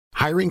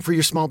Hiring for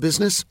your small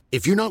business?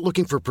 If you're not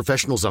looking for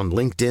professionals on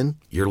LinkedIn,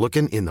 you're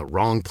looking in the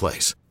wrong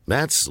place.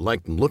 That's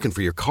like looking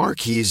for your car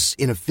keys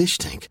in a fish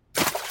tank.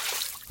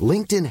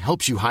 LinkedIn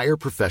helps you hire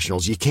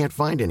professionals you can't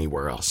find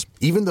anywhere else,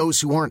 even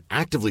those who aren't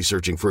actively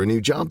searching for a new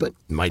job but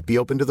might be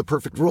open to the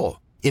perfect role.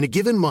 In a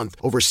given month,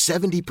 over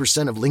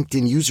 70% of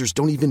LinkedIn users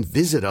don't even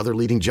visit other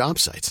leading job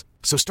sites.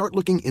 So start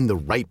looking in the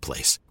right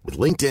place. With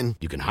LinkedIn,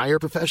 you can hire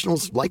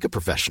professionals like a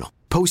professional.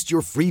 Post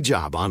your free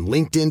job on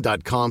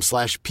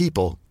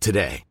linkedin.com/people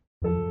today.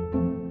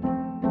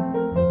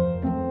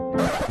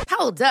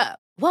 Hold up.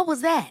 What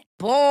was that?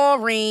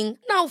 Boring.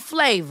 No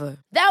flavor.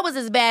 That was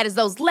as bad as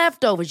those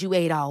leftovers you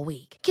ate all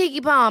week.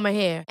 Keke Palmer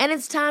here, and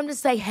it's time to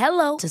say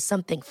hello to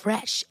something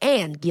fresh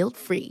and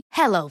guilt-free.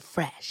 Hello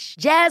Fresh.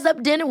 Jazz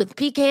up dinner with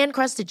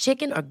pecan-crusted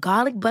chicken or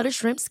garlic butter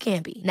shrimp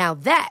scampi. Now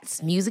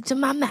that's music to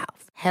my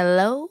mouth.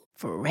 Hello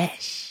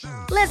Fresh.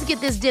 Let's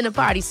get this dinner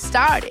party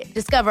started.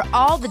 Discover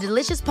all the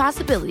delicious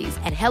possibilities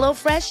at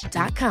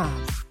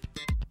hellofresh.com.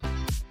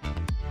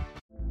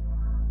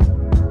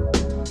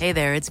 Hey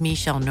there, it's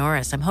Michelle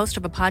Norris. I'm host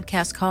of a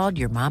podcast called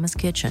Your Mama's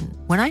Kitchen.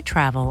 When I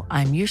travel,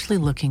 I'm usually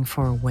looking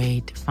for a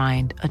way to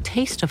find a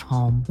taste of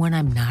home when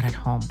I'm not at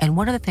home. And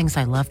one of the things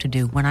I love to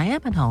do when I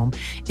am at home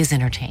is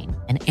entertain.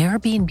 And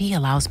Airbnb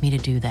allows me to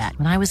do that.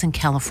 When I was in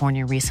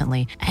California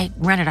recently, I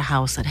rented a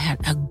house that had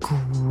a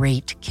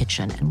great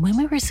kitchen. And when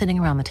we were sitting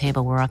around the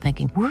table, we're all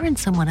thinking, we're in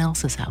someone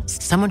else's house.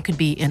 Someone could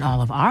be in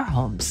all of our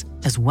homes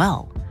as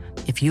well.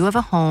 If you have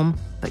a home,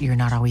 but you're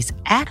not always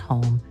at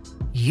home,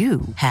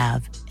 you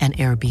have an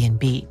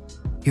Airbnb.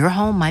 Your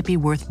home might be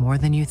worth more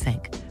than you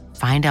think.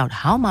 Find out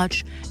how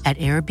much at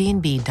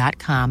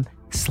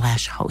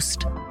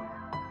airbnb.com/host.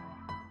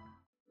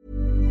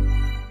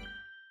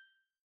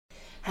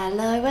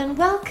 Hello and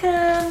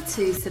welcome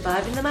to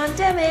Surviving the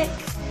Mandemic.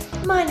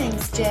 My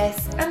name's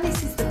Jess and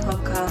this is the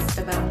podcast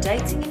about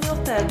dating in your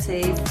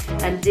 30s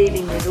and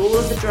dealing with all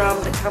of the drama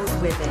that comes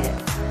with it.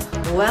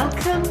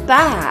 Welcome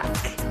back.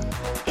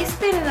 It's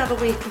been another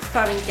week of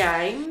fun and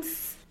games.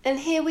 And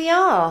here we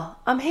are.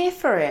 I'm here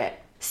for it.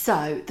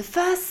 So, the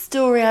first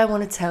story I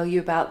want to tell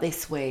you about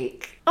this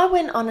week. I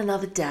went on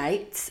another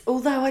date,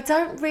 although I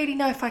don't really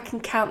know if I can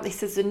count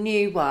this as a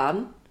new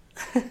one.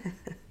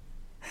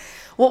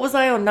 What was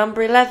I on?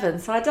 Number 11.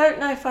 So I don't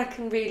know if I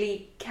can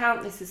really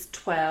count this as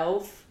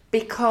 12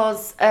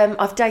 because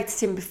I've dated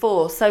him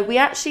before. So we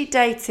actually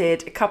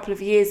dated a couple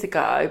of years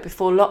ago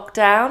before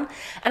lockdown.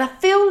 And I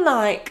feel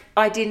like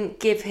I didn't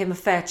give him a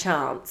fair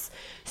chance.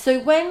 So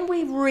when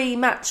we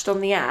rematched on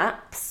the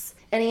apps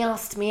and he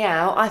asked me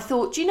out, I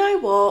thought, do you know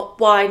what?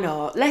 Why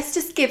not? Let's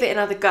just give it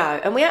another go.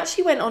 And we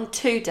actually went on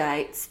 2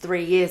 dates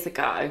 3 years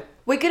ago.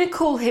 We're going to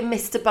call him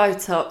Mr.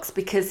 Botox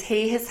because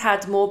he has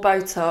had more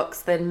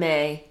Botox than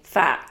me.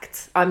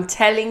 Fact. I'm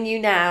telling you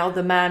now,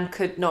 the man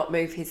could not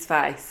move his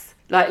face.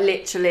 Like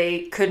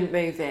literally couldn't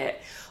move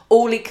it.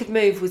 All he could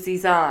move was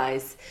his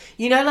eyes.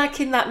 You know, like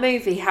in that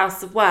movie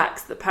House of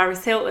Wax that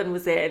Paris Hilton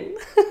was in?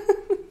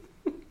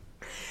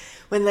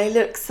 When they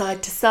look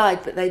side to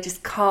side, but they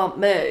just can't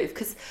move.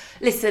 Because,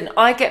 listen,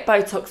 I get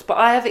Botox, but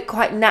I have it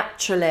quite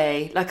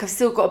naturally. Like, I've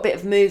still got a bit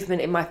of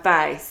movement in my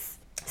face.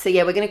 So,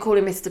 yeah, we're going to call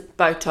him Mr.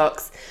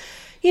 Botox.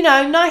 You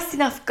know, nice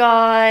enough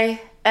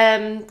guy.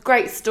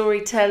 Great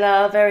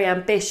storyteller, very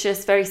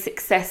ambitious, very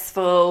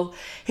successful.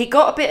 He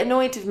got a bit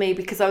annoyed with me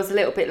because I was a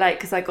little bit late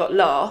because I got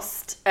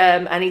lost.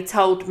 And he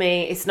told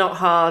me it's not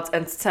hard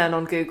and to turn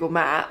on Google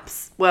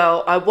Maps.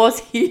 Well, I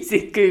was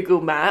using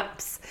Google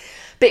Maps.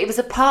 But it was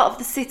a part of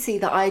the city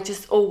that I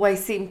just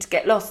always seemed to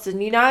get lost.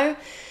 And you know,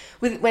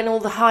 when all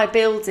the high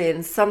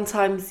buildings,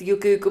 sometimes your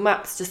Google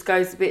Maps just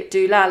goes a bit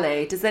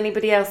doolally. Does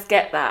anybody else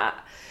get that?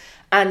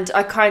 And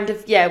I kind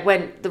of,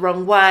 went the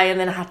wrong way and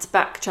then I had to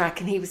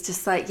backtrack. And he was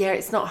just like, yeah,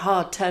 it's not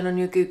hard, turn on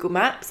your Google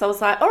Maps. I was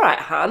like, all right,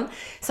 hun.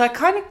 So I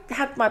kind of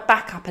had my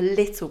back up a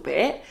little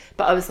bit.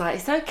 But I was like,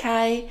 it's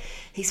okay.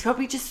 He's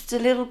probably just a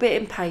little bit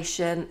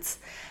impatient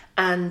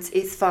and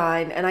it's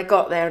fine. And I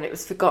got there and it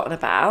was forgotten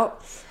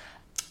about.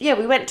 Yeah,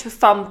 we went to a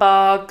fun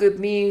bar, good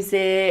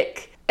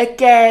music.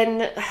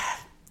 Again,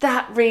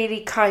 that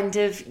really kind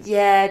of,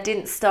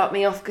 didn't start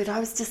me off good. I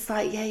was just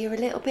like, you're a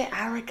little bit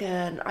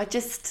arrogant.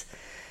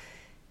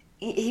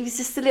 He was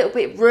just a little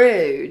bit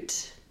rude.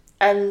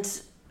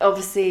 And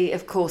obviously,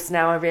 of course,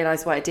 now I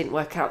realise why it didn't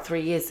work out 3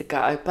 years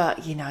ago.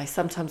 But, you know,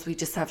 sometimes we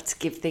just have to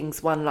give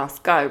things one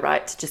last go,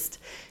 right? To just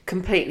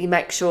completely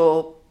make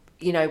sure,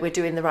 you know, we're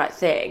doing the right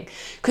thing.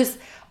 Because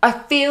I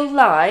feel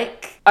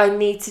like I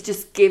need to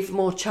just give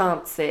more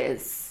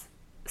chances.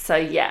 So,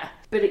 yeah.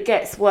 But it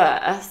gets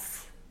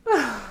worse.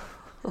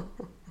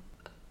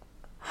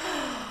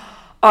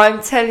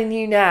 I'm telling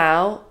you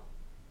now,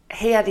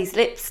 he had his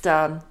lips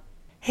done.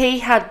 He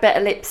had better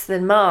lips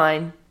than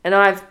mine. And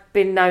I've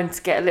been known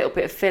to get a little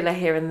bit of filler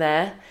here and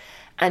there.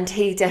 And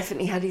he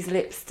definitely had his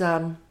lips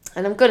done.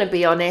 And I'm going to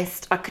be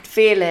honest, I could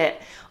feel it.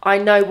 I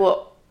know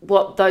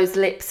what those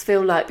lips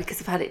feel like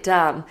because I've had it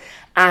done.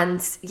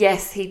 And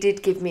yes, he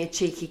did give me a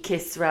cheeky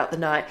kiss throughout the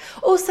night.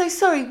 Also,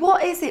 sorry,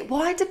 what is it?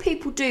 Why do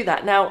people do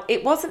that? Now,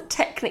 it wasn't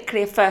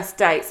technically a first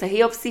date, so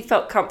he obviously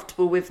felt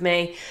comfortable with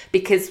me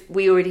because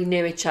we already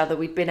knew each other.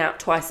 We'd been out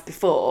twice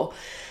before.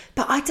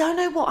 But I don't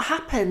know what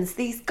happens.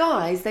 These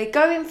guys, they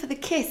go in for the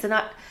kiss, and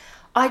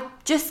I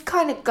just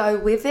kind of go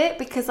with it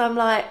because I'm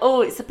like,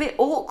 oh, it's a bit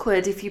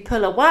awkward if you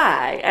pull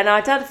away. And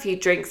I'd had a few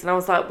drinks and I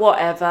was like,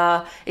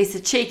 whatever, it's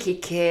a cheeky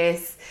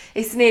kiss.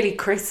 It's nearly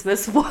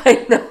Christmas,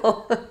 why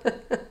not?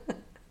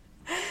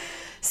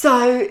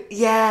 So,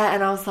 yeah,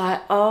 and I was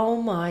like,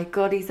 oh my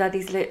God, he's had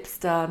his lips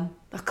done.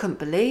 I couldn't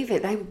believe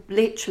it. They were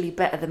literally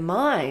better than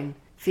mine.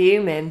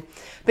 Fuming.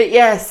 But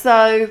yeah,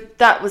 so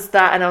that was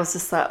that. And I was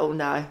just like, oh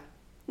no.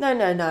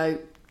 No.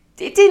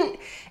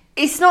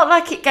 It's not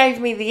like it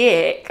gave me the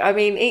ick. I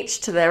mean,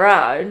 each to their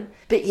own.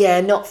 But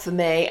yeah, not for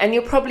me. And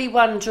you're probably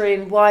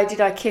wondering, why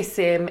did I kiss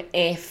him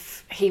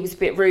if he was a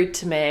bit rude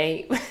to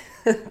me?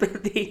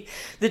 But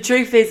the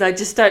truth is, I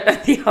just don't know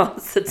the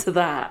answer to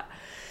that.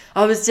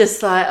 I was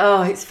just like,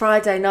 oh, it's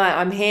Friday night.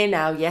 I'm here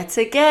now yet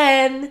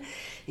again.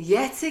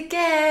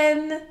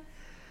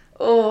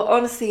 Oh,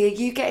 honestly, are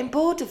you getting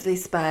bored of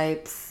this,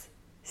 babes?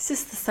 It's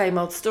just the same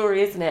old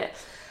story, isn't it?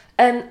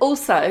 And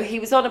also, he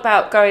was on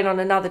about going on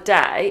another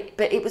date,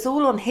 but it was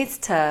all on his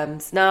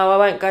terms. No, I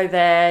won't go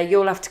there.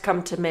 You'll have to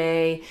come to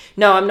me.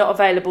 No, I'm not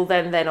available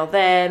then or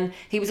then.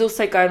 He was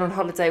also going on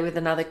holiday with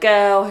another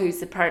girl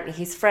who's apparently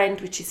his friend,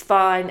 which is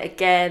fine.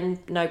 Again,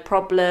 no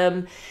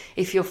problem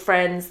if you're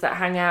friends that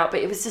hang out.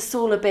 But it was just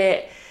all a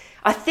bit...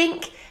 I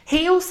think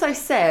he also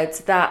said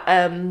that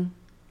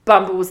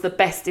Bumble was the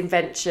best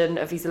invention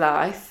of his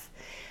life.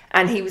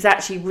 And he was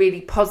actually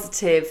really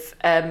positive.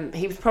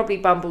 He was probably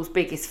Bumble's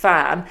biggest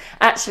fan.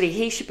 Actually,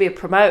 he should be a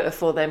promoter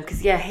for them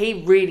because, yeah,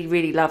 he really,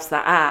 really loves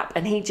that app.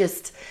 And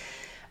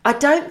I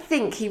don't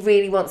think he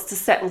really wants to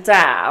settle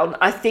down.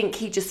 I think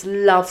he just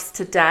loves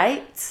to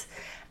date.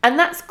 And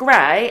that's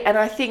great. And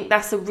I think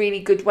that's a really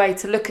good way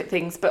to look at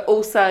things. But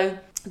also,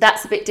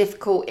 that's a bit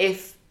difficult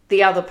if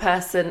the other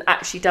person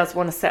actually does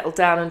want to settle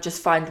down and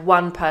just find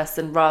one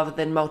person rather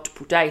than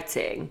multiple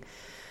dating.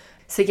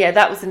 So, yeah,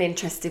 that was an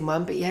interesting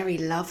one. But, yeah, he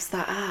loves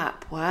that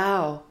app.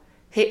 Wow.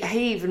 He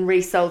even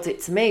resold it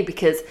to me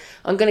because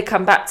I'm going to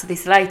come back to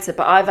this later,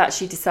 but I've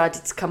actually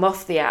decided to come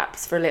off the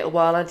apps for a little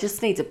while. I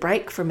just need a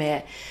break from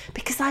it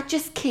because I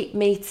just keep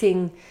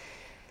meeting,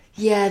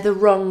 the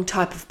wrong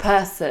type of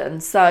person.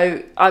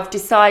 So I've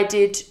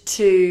decided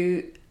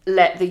to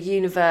let the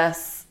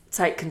universe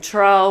take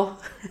control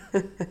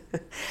and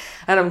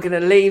I'm going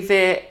to leave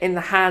it in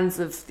the hands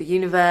of the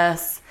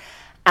universe.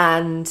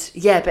 And,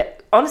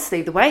 but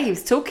honestly, the way he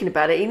was talking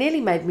about it, he nearly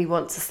made me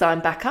want to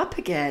sign back up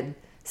again.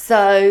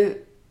 So,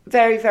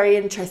 very, very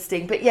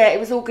interesting. But yeah, it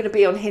was all going to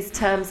be on his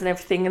terms and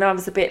everything. And I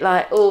was a bit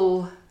like,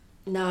 oh,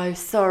 no,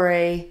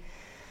 sorry.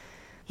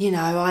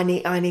 I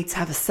need to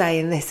have a say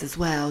in this as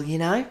well,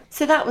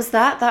 So that was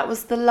that. That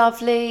was the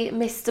lovely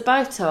Mr.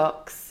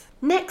 Botox.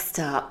 Next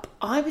up,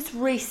 I was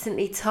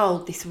recently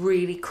told this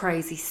really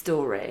crazy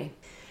story.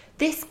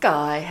 This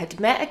guy had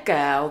met a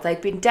girl,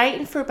 they'd been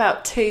dating for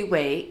about 2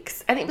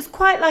 weeks, and it was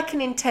quite like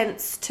an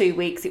intense 2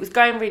 weeks. It was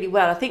going really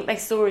well. I think they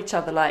saw each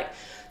other like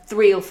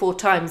 3 or 4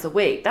 times a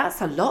week. That's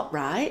a lot,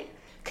 right?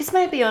 Because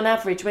maybe on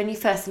average, when you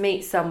first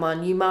meet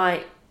someone, you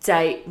might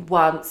date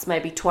once,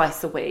 maybe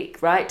twice a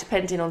week, right?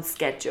 Depending on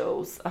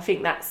schedules. I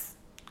think that's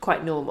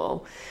quite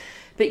normal.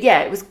 But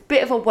yeah, it was a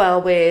bit of a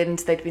whirlwind.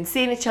 They'd been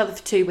seeing each other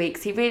for 2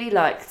 weeks. He really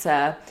liked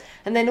her.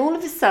 And then all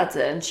of a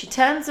sudden, she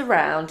turns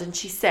around and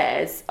she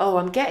says, oh,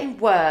 I'm getting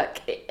work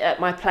at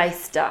my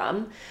place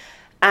done.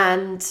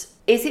 And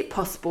is it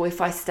possible if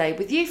I stay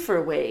with you for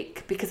a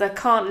week? Because I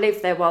can't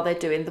live there while they're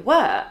doing the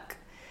work.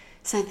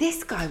 So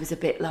this guy was a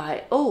bit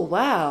like, oh,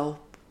 wow,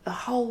 a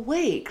whole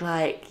week.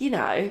 Like,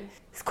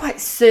 it's quite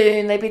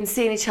soon. They've been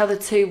seeing each other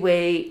 2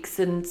 weeks.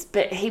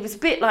 But he was a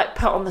bit like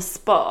put on the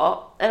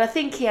spot. And I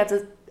think he had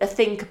a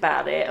think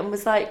about it and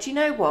was like, do you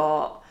know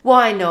what?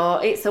 Why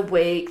not? It's a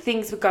week.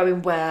 Things were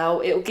going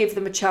well. It'll give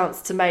them a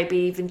chance to maybe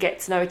even get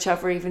to know each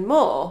other even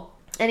more.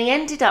 And he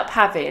ended up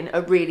having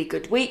a really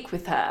good week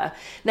with her.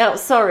 Now,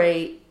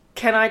 sorry,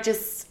 can I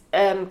just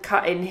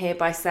cut in here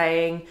by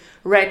saying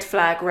red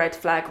flag, red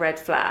flag, red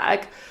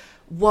flag.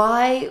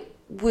 Why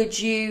would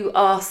you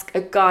ask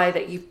a guy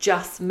that you've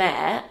just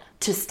met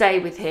to stay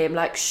with him?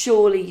 Like,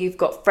 surely you've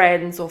got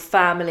friends or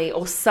family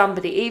or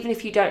somebody, even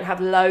if you don't have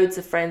loads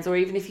of friends, or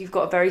even if you've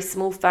got a very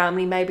small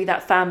family, maybe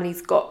that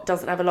family's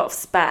doesn't have a lot of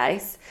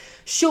space.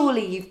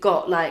 Surely you've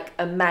got like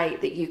a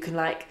mate that you can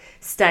like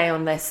stay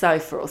on their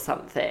sofa or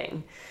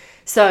something.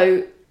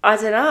 So I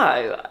don't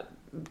know.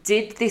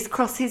 Did this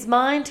cross his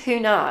mind? Who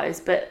knows?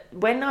 But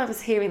when I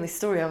was hearing this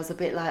story, I was a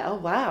bit like, oh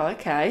wow,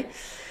 okay.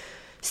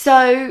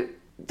 So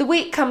the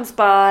week comes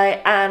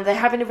by and they're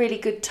having a really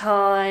good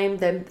time.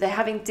 They're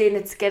having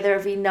dinner together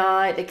every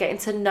night. They're getting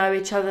to know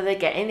each other. They're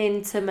getting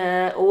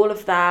intimate, all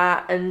of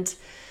that. And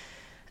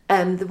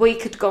the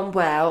week had gone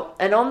well.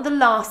 And on the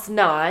last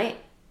night,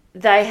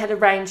 they had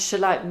arranged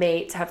to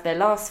meet, to have their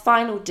last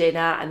final dinner.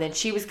 And then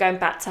she was going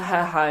back to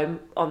her home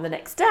on the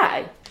next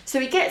day. So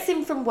he gets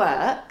in from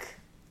work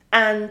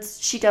and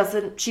she's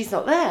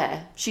not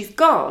there. She's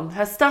gone.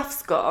 Her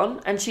stuff's gone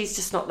and she's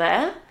just not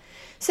there.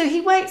 So he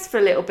waits for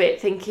a little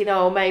bit thinking,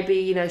 oh, maybe,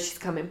 you know, she's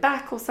coming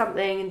back or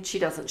something, and she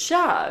doesn't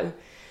show.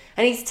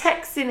 And he's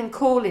texting and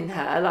calling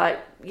her, like,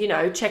 you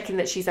know, checking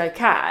that she's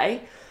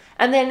okay.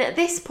 And then at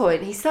this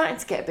point, he's starting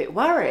to get a bit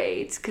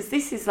worried because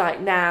this is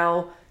like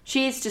now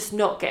she is just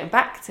not getting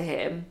back to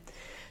him.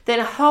 Then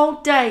a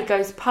whole day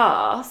goes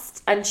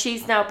past and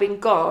she's now been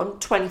gone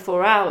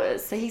 24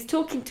 hours. So he's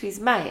talking to his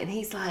mate and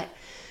he's like,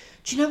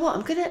 do you know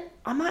what?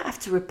 I might have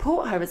to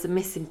report her as a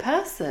missing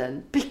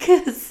person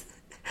because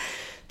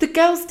the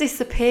girl's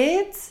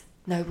disappeared.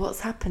 No,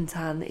 what's happened,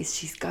 Han, is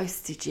she's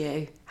ghosted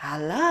you.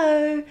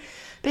 Hello.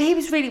 But he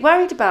was really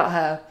worried about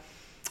her.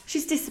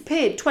 She's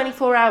disappeared,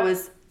 24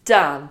 hours,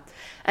 done.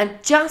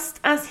 And just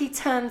as he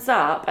turns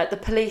up at the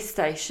police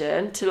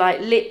station to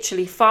like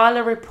literally file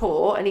a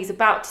report, and he's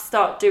about to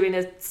start doing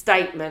a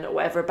statement or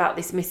whatever about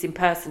this missing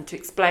person to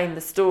explain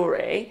the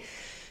story,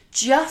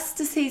 just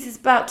as he's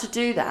about to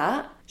do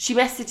that, she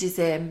messages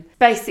him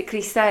basically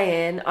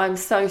saying, I'm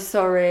so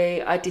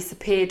sorry I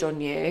disappeared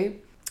on you,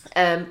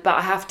 but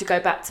I have to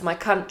go back to my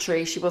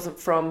country. She wasn't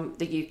from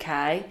the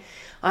UK.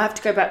 I have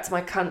to go back to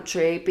my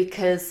country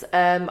because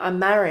I'm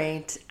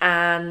married,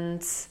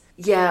 and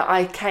yeah,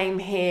 I came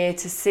here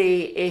to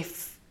see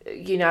if,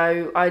 you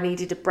know, I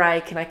needed a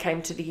break, and I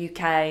came to the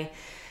UK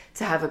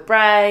to have a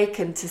break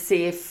and to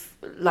see if,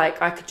 like,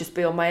 I could just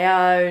be on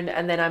my own,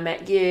 and then I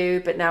met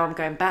you, but now I'm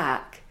going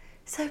back.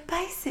 So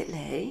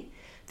basically,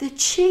 the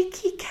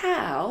cheeky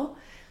cow,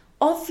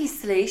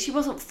 obviously she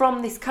wasn't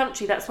from this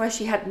country, that's why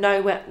she had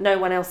no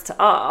one else to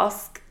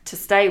ask to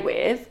stay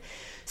with.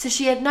 So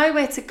she had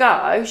nowhere to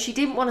go. She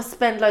didn't want to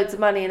spend loads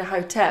of money in a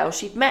hotel.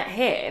 She'd met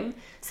him.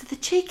 So the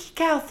cheeky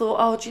cow thought,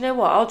 oh, do you know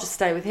what? I'll just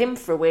stay with him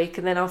for a week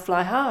and then I'll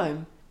fly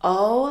home.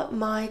 Oh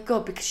my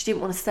God, because she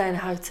didn't want to stay in a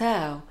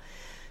hotel.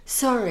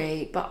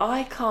 Sorry, but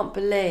I can't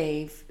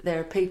believe there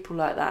are people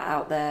like that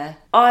out there.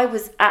 I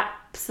was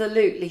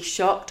absolutely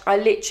shocked. I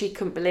literally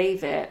couldn't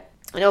believe it.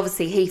 And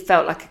obviously he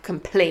felt like a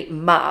complete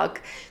mug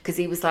because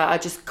he was like, I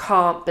just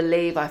can't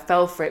believe I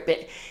fell for it.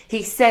 But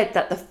he said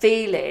that the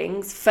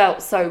feelings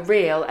felt so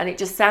real and it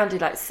just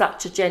sounded like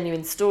such a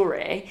genuine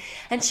story.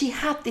 And she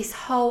had this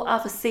whole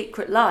other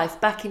secret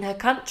life back in her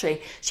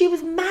country. She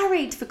was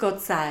married, for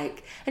God's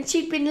sake, and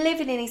she'd been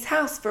living in his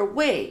house for a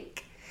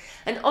week.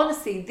 And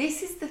honestly,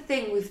 this is the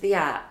thing with the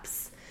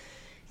apps.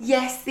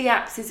 Yes, the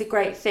apps is a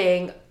great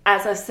thing.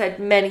 As I've said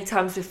many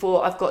times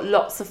before, I've got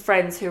lots of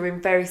friends who are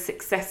in very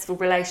successful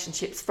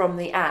relationships from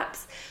the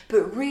apps.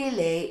 But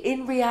really,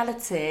 in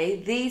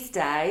reality, these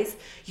days,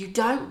 you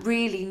don't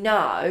really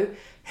know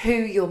who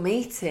you're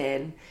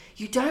meeting.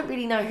 You don't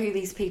really know who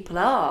these people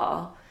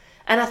are.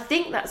 And I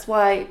think that's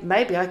why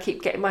maybe I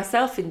keep getting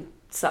myself in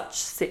such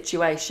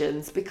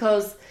situations,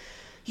 because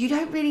you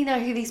don't really know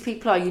who these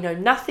people are. You know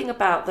nothing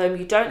about them.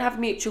 You don't have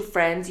mutual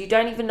friends. You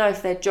don't even know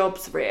if their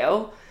job's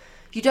real.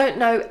 You don't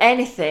know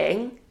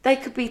anything. They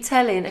could be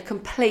telling a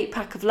complete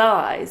pack of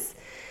lies.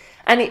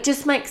 And it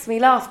just makes me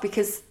laugh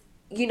because,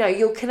 you know,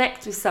 you'll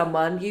connect with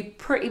someone, you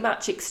pretty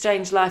much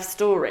exchange life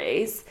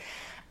stories,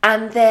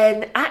 and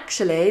then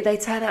actually they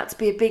turn out to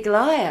be a big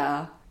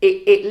liar.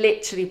 It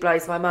literally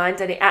blows my mind,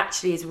 and it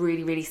actually is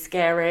really, really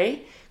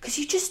scary because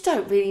you just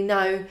don't really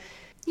know,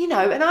 you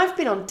know. And I've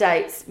been on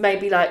dates,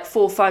 maybe like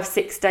 4, 5,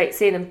 6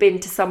 dates in, and been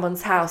to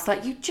someone's house.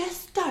 Like, you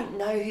just don't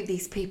know who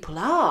these people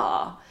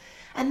are.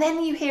 And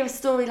then you hear a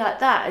story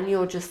like that and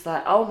you're just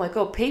like, oh my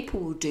God, people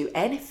will do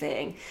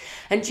anything.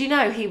 And you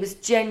know, he was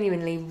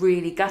genuinely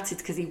really gutted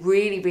because he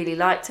really, really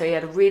liked her. He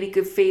had a really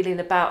good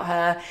feeling about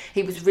her.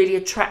 He was really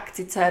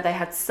attracted to her. They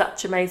had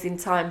such amazing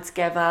time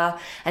together.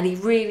 And he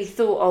really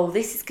thought, oh,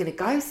 this is going to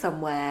go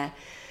somewhere.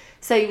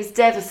 So he was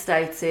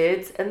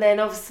devastated. And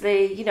then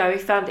obviously, you know, he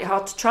found it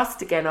hard to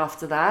trust again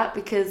after that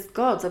because,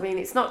 God, I mean,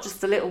 it's not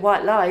just a little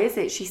white lie, is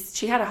it?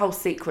 She had a whole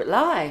secret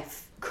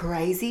life.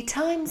 Crazy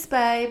times,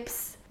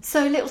 babes.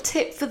 So, little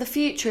tip for the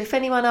future, if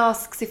anyone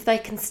asks if they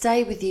can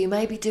stay with you,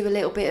 maybe do a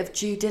little bit of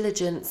due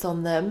diligence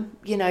on them,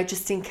 you know,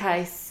 just in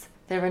case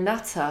they're a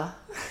nutter.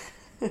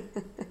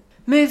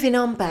 Moving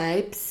on,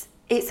 babes,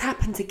 it's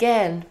happened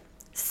again.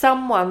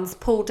 Someone's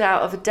pulled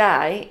out of a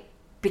date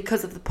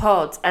because of the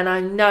pod, and I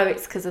know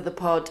it's because of the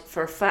pod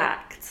for a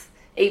fact,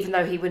 even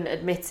though he wouldn't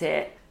admit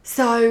it.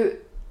 So,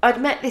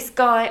 I'd met this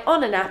guy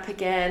on an app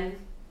again.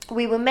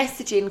 We were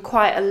messaging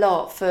quite a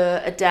lot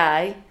for a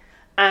day,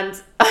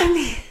 and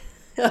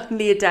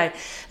only a day.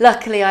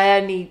 Luckily, I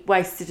only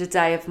wasted a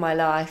day of my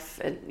life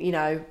and, you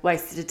know,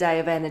 wasted a day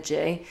of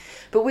energy.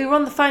 But we were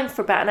on the phone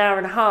for about an hour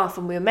and a half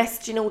and we were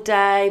messaging all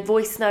day,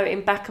 voice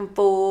noting back and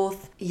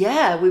forth.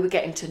 yeah, we were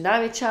getting to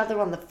know each other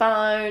on the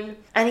phone,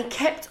 and he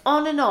kept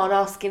on and on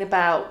asking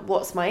about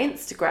what's my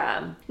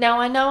Instagram.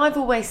 Now, I know I've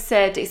always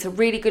said it's a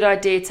really good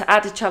idea to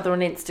add each other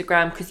on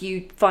Instagram because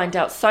you find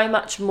out so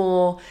much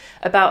more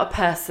about a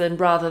person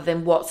rather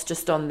than what's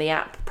just on the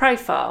app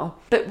profile.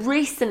 But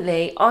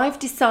recently, I've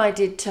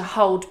decided to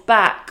hold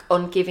back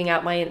on giving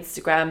out my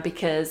Instagram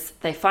because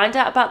they find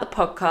out about the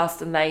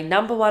podcast and they,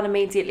 number one,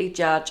 immediately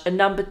judge, and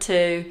number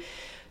two,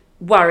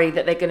 worry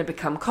that they're going to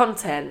become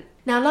content.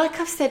 Now, like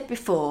I've said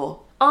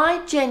before,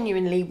 I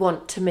genuinely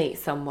want to meet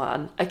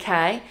someone,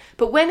 okay?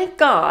 But when a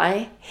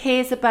guy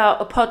hears about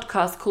a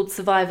podcast called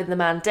Surviving the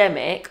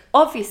Mandemic,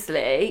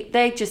 obviously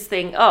they just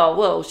think, oh,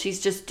 well,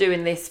 she's just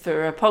doing this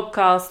for a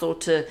podcast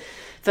or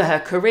for her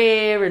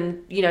career,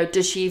 and, you know,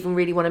 does she even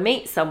really want to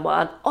meet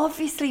someone?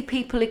 Obviously,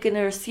 people are going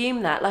to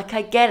assume that. Like,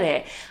 I get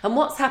it. And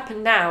what's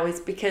happened now is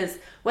because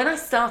when I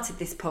started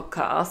this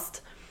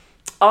podcast,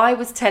 I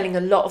was telling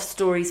a lot of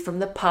stories from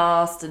the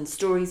past and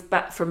stories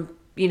back from,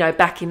 you know,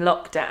 back in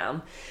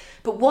lockdown.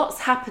 But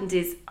what's happened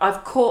is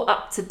I've caught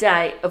up to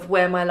date of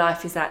where my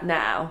life is at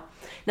now.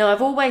 Now,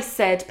 I've always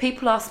said,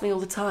 people ask me all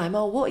the time,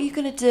 oh, what are you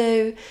going to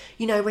do,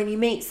 you know, when you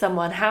meet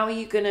someone? How are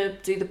you going to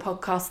do the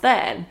podcast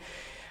then?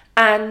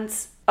 And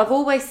I've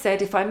always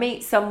said if I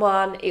meet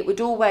someone,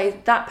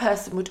 that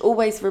person would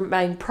always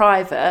remain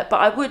private, but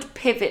I would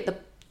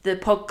pivot the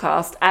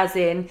podcast as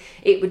in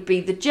it would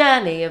be the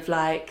journey of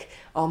like,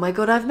 oh my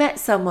God, I've met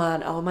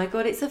someone. Oh my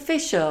God, it's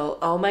official.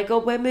 Oh my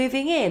God, we're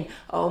moving in.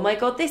 Oh my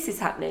God, this is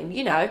happening.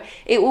 You know,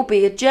 it will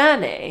be a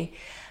journey.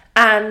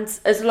 And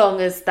as long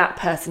as that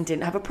person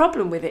didn't have a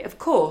problem with it, of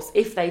course.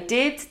 If they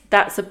did,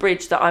 that's a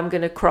bridge that I'm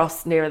going to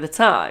cross nearer the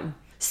time.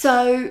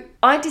 So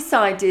I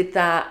decided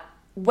that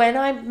when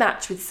I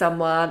match with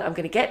someone, I'm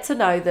going to get to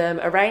know them,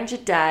 arrange a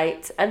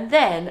date, and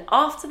then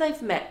after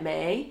they've met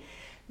me,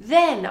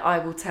 then I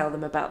will tell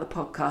them about the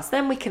podcast.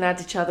 Then we can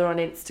add each other on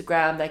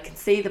Instagram. They can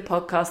see the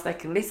podcast. They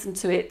can listen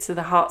to it to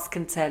the heart's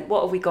content.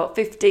 What have we got?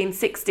 15,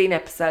 16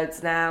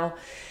 episodes now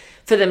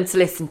for them to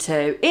listen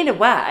to. In a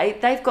way,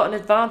 they've got an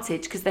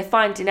advantage because they're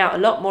finding out a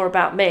lot more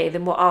about me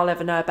than what I'll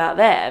ever know about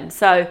them.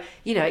 So,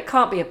 you know, it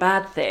can't be a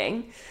bad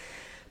thing.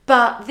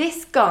 But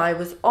this guy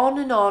was on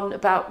and on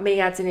about me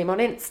adding him on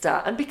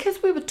Insta. And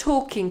because we were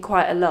talking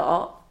quite a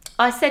lot,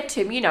 I said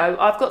to him, you know,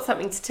 I've got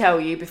something to tell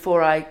you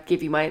before I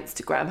give you my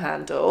Instagram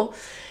handle.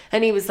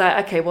 And he was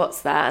like, okay,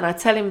 what's that? And I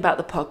tell him about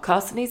the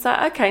podcast and he's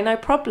like, okay, no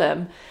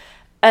problem.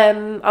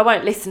 I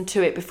won't listen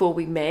to it before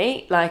we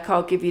meet. Like,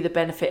 I'll give you the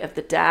benefit of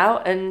the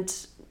doubt. And,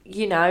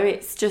 you know,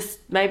 it's just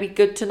maybe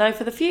good to know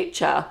for the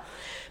future.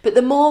 But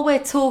the more we're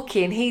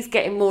talking, he's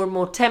getting more and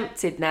more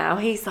tempted now.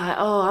 He's like,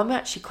 oh, I'm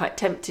actually quite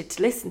tempted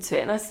to listen to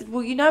it. And I said,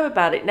 well, you know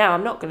about it now.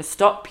 I'm not going to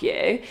stop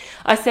you.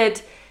 I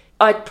said,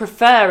 I'd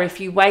prefer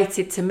if you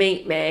waited to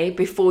meet me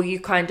before you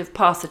kind of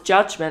pass a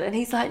judgment. And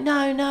he's like,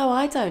 no,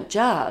 I don't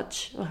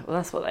judge. Well,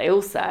 that's what they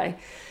all say.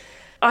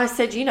 I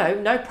said, you know,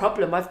 no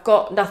problem. I've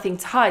got nothing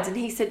to hide. And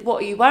he said,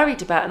 what are you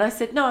worried about? And I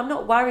said, no, I'm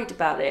not worried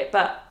about it.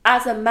 But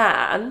as a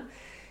man,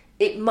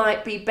 it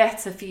might be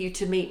better for you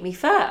to meet me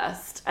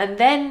first and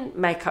then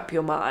make up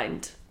your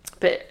mind.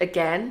 But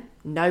again,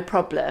 no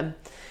problem.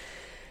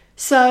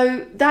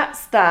 So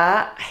that's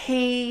that.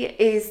 He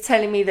is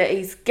telling me that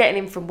he's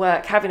getting in from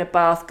work, having a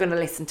bath, going to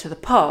listen to the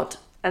pod.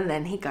 And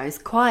then he goes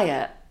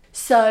quiet.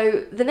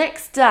 So the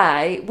next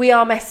day, we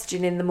are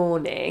messaging in the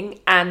morning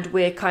and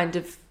we're kind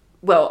of,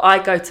 well, I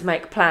go to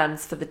make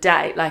plans for the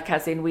day, like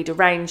as in we'd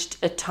arranged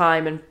a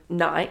time and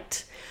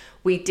night.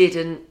 We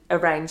didn't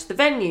arrange the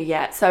venue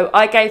yet. So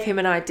I gave him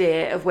an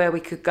idea of where we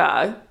could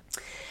go.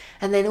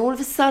 And then all of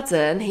a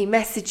sudden, he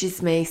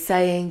messages me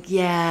saying,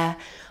 yeah,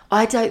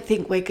 I don't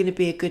think we're going to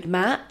be a good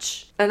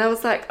match. And I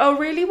was like, oh,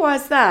 really? Why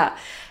is that?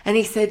 And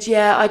he said,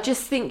 yeah, I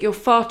just think you're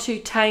far too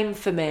tame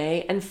for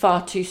me and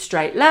far too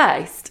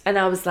straight-laced. And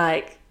I was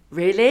like,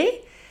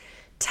 really?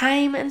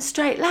 Tame and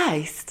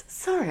straight-laced?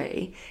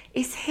 Sorry,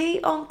 is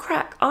he on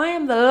crack? I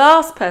am the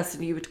last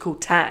person you would call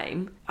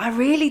tame. I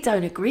really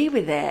don't agree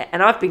with it.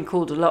 And I've been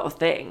called a lot of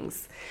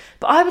things.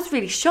 But I was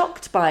really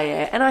shocked by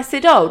it. And I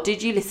said, oh,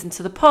 did you listen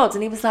to the pod?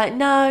 And he was like,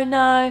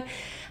 no.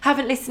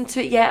 Haven't listened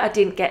to it yet, I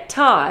didn't get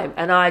time.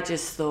 And I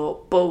just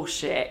thought,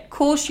 bullshit. Of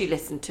course you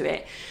listened to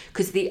it.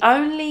 Because the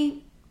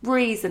only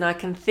reason I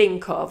can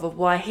think of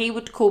why he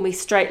would call me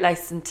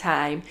straight-laced and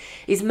tame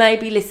is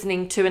maybe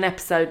listening to an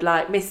episode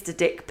like Mr.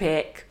 Dick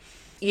Pic.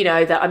 You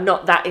know, that I'm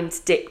not that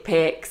into dick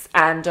pics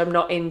and I'm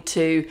not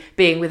into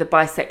being with a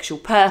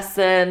bisexual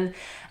person.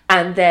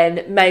 And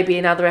then maybe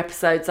in other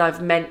episodes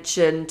I've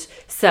mentioned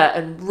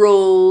certain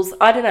rules.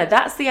 I don't know,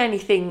 that's the only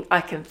thing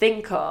I can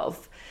think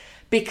of.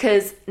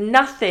 Because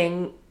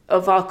nothing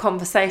of our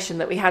conversation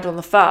that we had on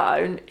the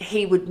phone,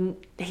 he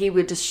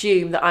would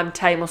assume that I'm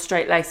tame or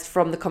straight-laced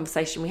from the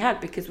conversation we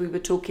had, because we were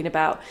talking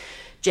about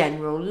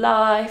general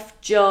life,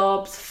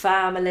 jobs,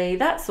 family,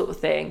 that sort of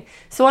thing.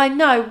 So I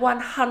know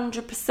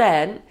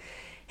 100%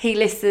 he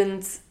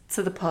listens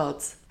to the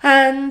pods.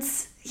 And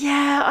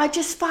yeah, I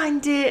just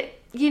find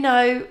it, you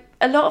know,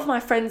 a lot of my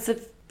friends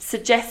have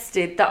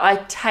suggested that I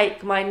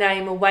take my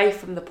name away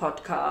from the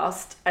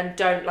podcast and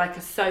don't like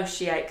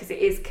associate, because it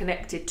is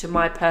connected to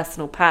my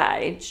personal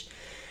page.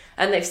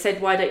 And they've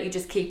said, why don't you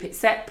just keep it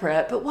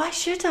separate? But why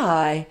should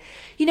I?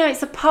 You know,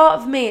 it's a part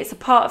of me. It's a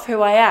part of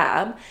who I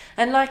am.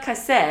 And like I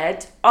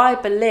said, I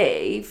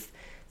believe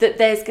that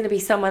there's going to be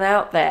someone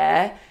out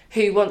there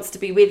who wants to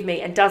be with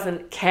me and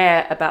doesn't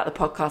care about the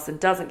podcast and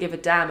doesn't give a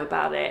damn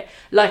about it.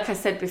 Like I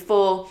said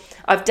before,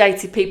 I've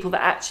dated people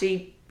that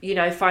actually, you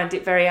know, find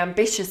it very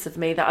ambitious of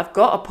me that I've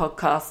got a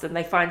podcast, and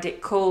they find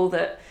it cool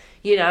that,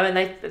 you know,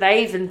 and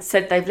they even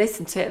said they've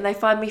listened to it and they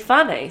find me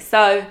funny.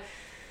 So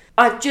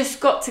I've just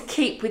got to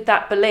keep with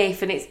that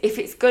belief, and if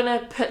it's going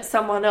to put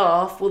someone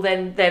off, well,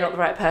 then they're not the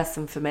right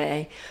person for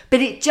me. But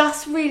it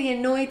just really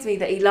annoyed me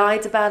that he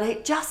lied about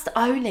it. Just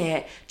own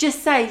it.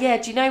 Just say, yeah,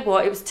 do you know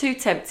what? It was too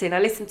tempting. I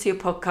listened to your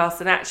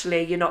podcast and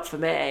actually you're not for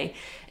me.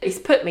 It's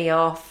put me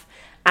off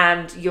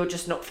and you're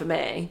just not for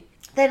me.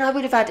 Then I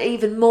would have had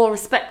even more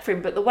respect for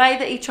him. But the way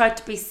that he tried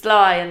to be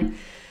sly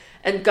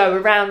and go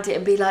around it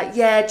and be like,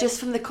 yeah, just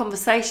from the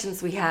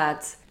conversations we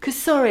had. Because,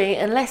 sorry,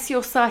 unless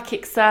you're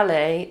Psychic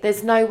Sally,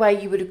 there's no way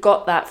you would have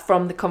got that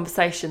from the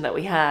conversation that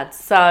we had.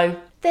 So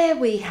there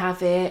we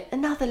have it.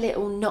 Another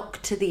little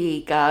knock to the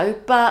ego.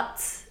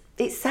 But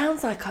it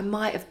sounds like I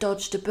might have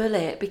dodged a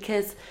bullet,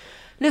 because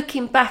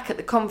looking back at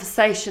the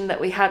conversation that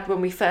we had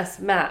when we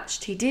first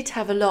matched, he did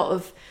have a lot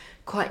of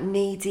quite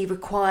needy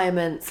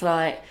requirements,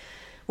 like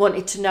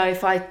wanted to know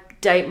if I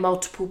date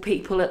multiple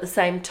people at the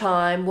same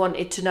time,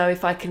 wanted to know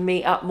if I can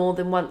meet up more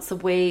than once a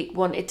week,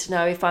 wanted to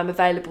know if I'm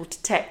available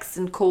to text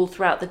and call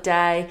throughout the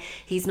day.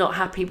 He's not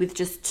happy with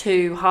just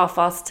 2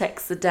 half-assed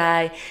texts a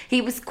day.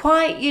 He was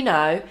quite, you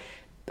know,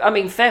 I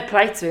mean, fair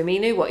play to him. He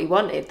knew what he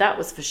wanted, that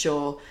was for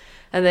sure.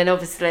 And then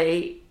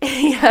obviously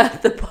he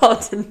heard the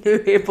pod and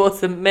knew it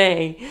wasn't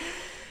me.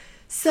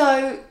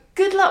 So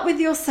good luck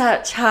with your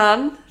search,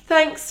 Han.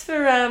 Thanks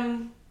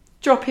for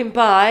dropping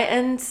by,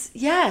 and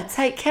yeah,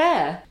 take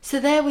care. So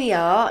there we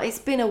are. It's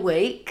been a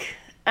week,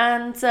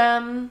 and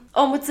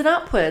onwards and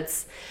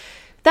upwards.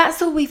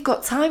 That's all we've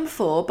got time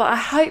for, but I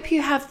hope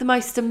you have the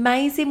most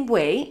amazing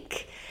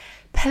week.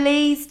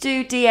 Please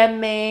do DM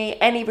me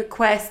any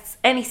requests,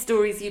 any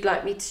stories you'd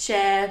like me to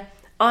share.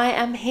 I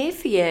am here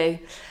for you.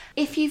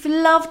 If you've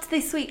loved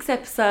this week's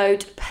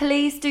episode,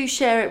 please do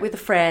share it with a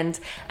friend.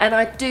 And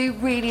I do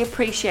really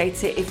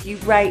appreciate it if you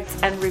rate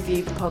and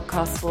review the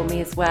podcast for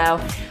me as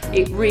well.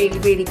 It really,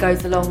 really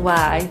goes a long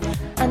way.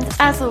 And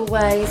as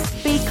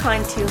always, be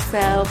kind to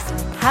yourselves,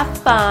 have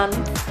fun,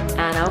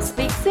 and I'll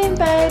speak soon,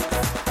 babes.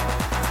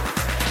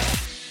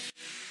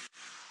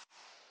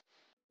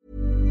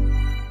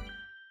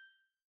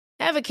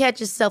 Ever catch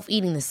yourself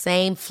eating the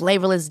same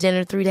flavorless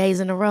dinner 3 days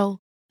in a row?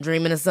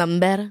 Dreaming of something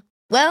better?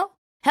 Well,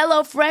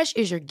 HelloFresh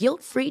is your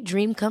guilt-free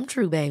dream come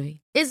true,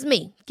 baby. It's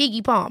me,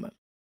 Keke Palmer.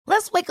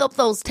 Let's wake up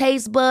those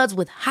taste buds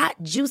with hot,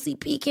 juicy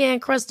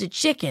pecan-crusted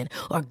chicken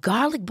or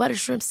garlic butter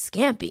shrimp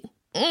scampi.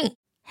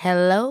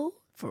 Hello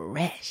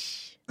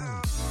Fresh.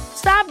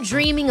 Stop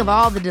dreaming of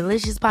all the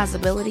delicious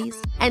possibilities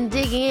and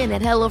dig in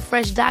at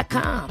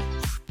HelloFresh.com.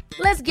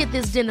 Let's get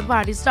this dinner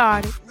party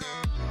started.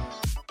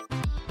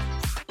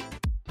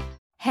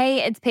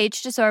 Hey, it's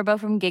Paige DeSorbo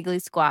from Giggly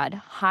Squad.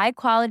 High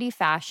quality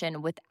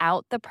fashion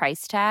without the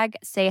price tag.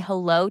 Say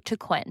hello to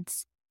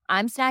Quince.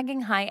 I'm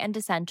snagging high-end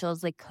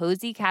essentials like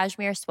cozy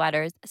cashmere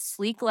sweaters,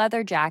 sleek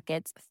leather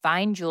jackets,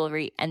 fine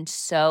jewelry, and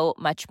so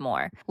much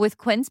more. With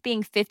Quince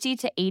being 50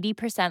 to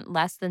 80%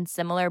 less than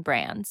similar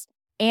brands.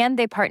 And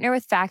they partner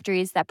with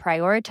factories that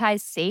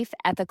prioritize safe,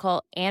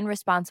 ethical, and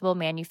responsible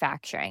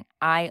manufacturing.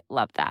 I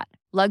love that.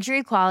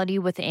 Luxury quality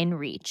within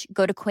reach.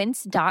 Go to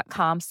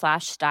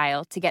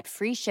quince.com/style to get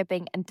free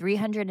shipping and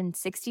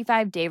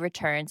 365-day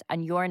returns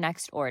on your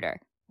next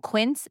order.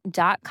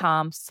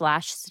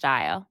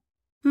 Quince.com/style.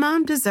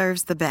 Mom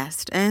deserves the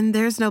best, and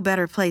there's no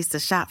better place to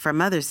shop for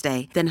Mother's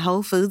Day than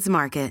Whole Foods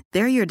Market.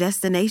 They're your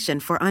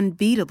destination for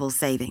unbeatable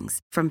savings,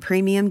 from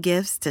premium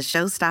gifts to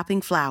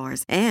show-stopping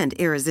flowers and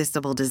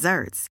irresistible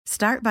desserts.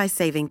 Start by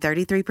saving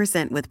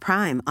 33% with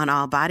Prime on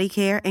all body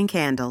care and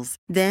candles.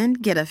 Then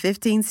get a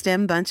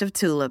 15-stem bunch of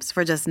tulips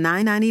for just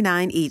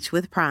 $9.99 each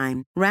with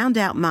Prime. Round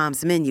out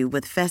Mom's menu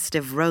with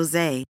festive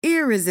rosé,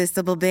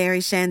 irresistible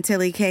berry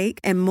chantilly cake,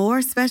 and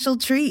more special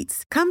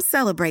treats. Come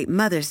celebrate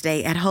Mother's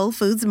Day at Whole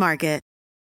Foods Market.